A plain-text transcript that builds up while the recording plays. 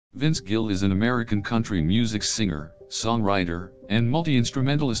Vince Gill is an American country music singer, songwriter, and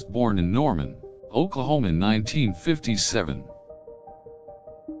multi-instrumentalist born in Norman, Oklahoma in 1957.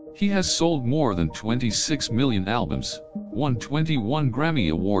 He has sold more than 26 million albums, won 21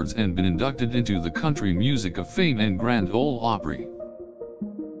 Grammy Awards and been inducted into the Country Music of Fame and Grand Ole Opry.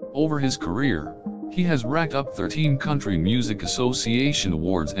 Over his career, he has racked up 13 Country Music Association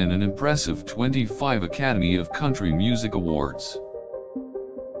Awards and an impressive 25 Academy of Country Music Awards.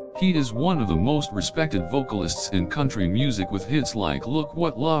 He is one of the most respected vocalists in country music with hits like Look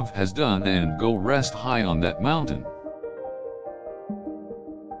What Love Has Done and Go Rest High on That Mountain.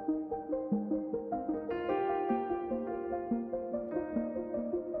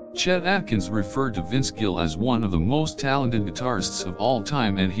 Chet Atkins referred to Vince Gill as one of the most talented guitarists of all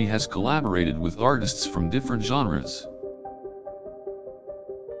time, and he has collaborated with artists from different genres.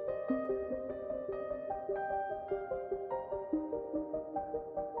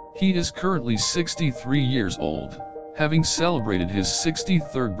 He is currently 63 years old, having celebrated his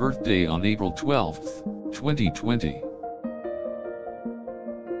 63rd birthday on April 12, 2020.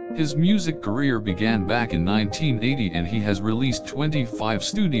 His music career began back in 1980 and he has released 25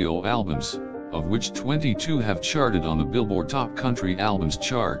 studio albums, of which 22 have charted on the Billboard Top Country Albums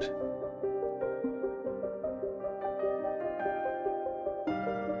chart.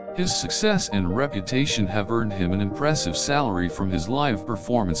 His success and reputation have earned him an impressive salary from his live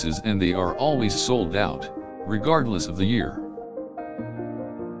performances, and they are always sold out, regardless of the year.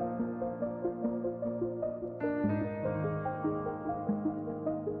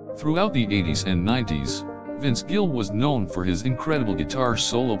 Throughout the 80s and 90s, Vince Gill was known for his incredible guitar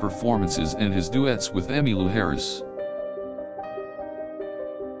solo performances and his duets with Emmylou Harris.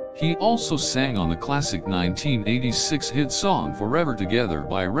 He also sang on the classic 1986 hit song Forever Together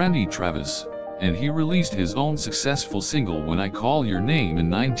by Randy Travis, and he released his own successful single When I Call Your Name in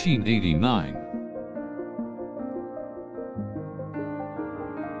 1989.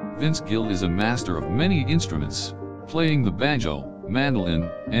 Vince Gill is a master of many instruments, playing the banjo,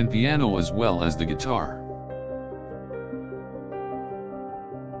 mandolin, and piano as well as the guitar.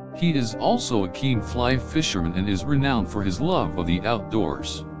 He is also a keen fly fisherman and is renowned for his love of the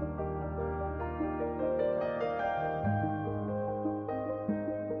outdoors.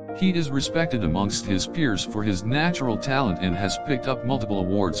 He is respected amongst his peers for his natural talent and has picked up multiple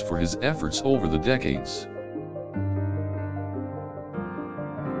awards for his efforts over the decades.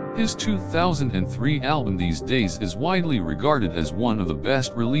 His 2003 album These Days is widely regarded as one of the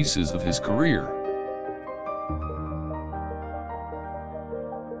best releases of his career.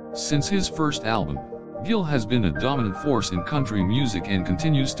 Since his first album, Gill has been a dominant force in country music and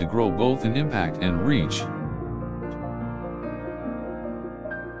continues to grow both in impact and reach.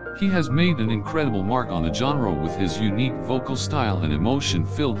 He has made an incredible mark on the genre with his unique vocal style and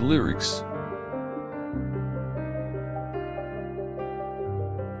emotion-filled lyrics.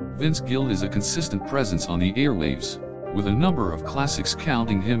 Vince Gill is a consistent presence on the airwaves, with a number of classics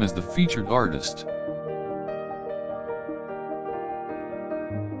counting him as the featured artist.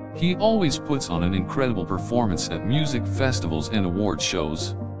 He always puts on an incredible performance at music festivals and award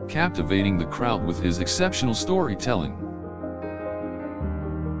shows, captivating the crowd with his exceptional storytelling.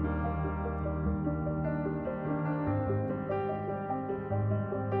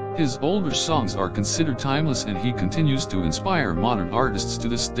 His older songs are considered timeless and he continues to inspire modern artists to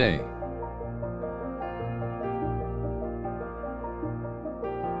this day.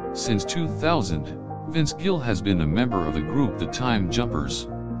 Since 2000, Vince Gill has been a member of the group The Time Jumpers,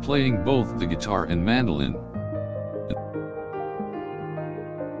 playing both the guitar and mandolin.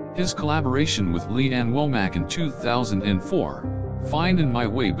 His collaboration with Lee Ann Womack in 2004, Findin' My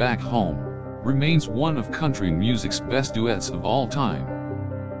Way Back Home, remains one of country music's best duets of all time.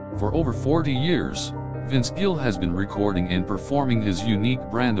 For over 40 years, Vince Gill has been recording and performing his unique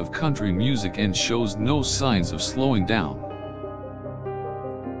brand of country music and shows no signs of slowing down.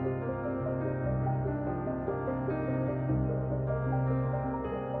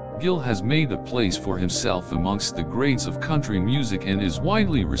 Gill has made a place for himself amongst the greats of country music and is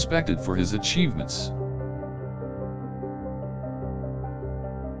widely respected for his achievements.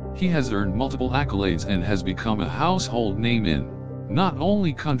 He has earned multiple accolades and has become a household name in not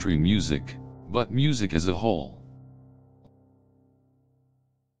only country music, but music as a whole.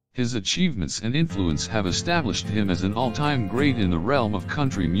 His achievements and influence have established him as an all-time great in the realm of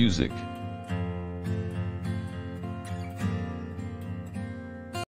country music.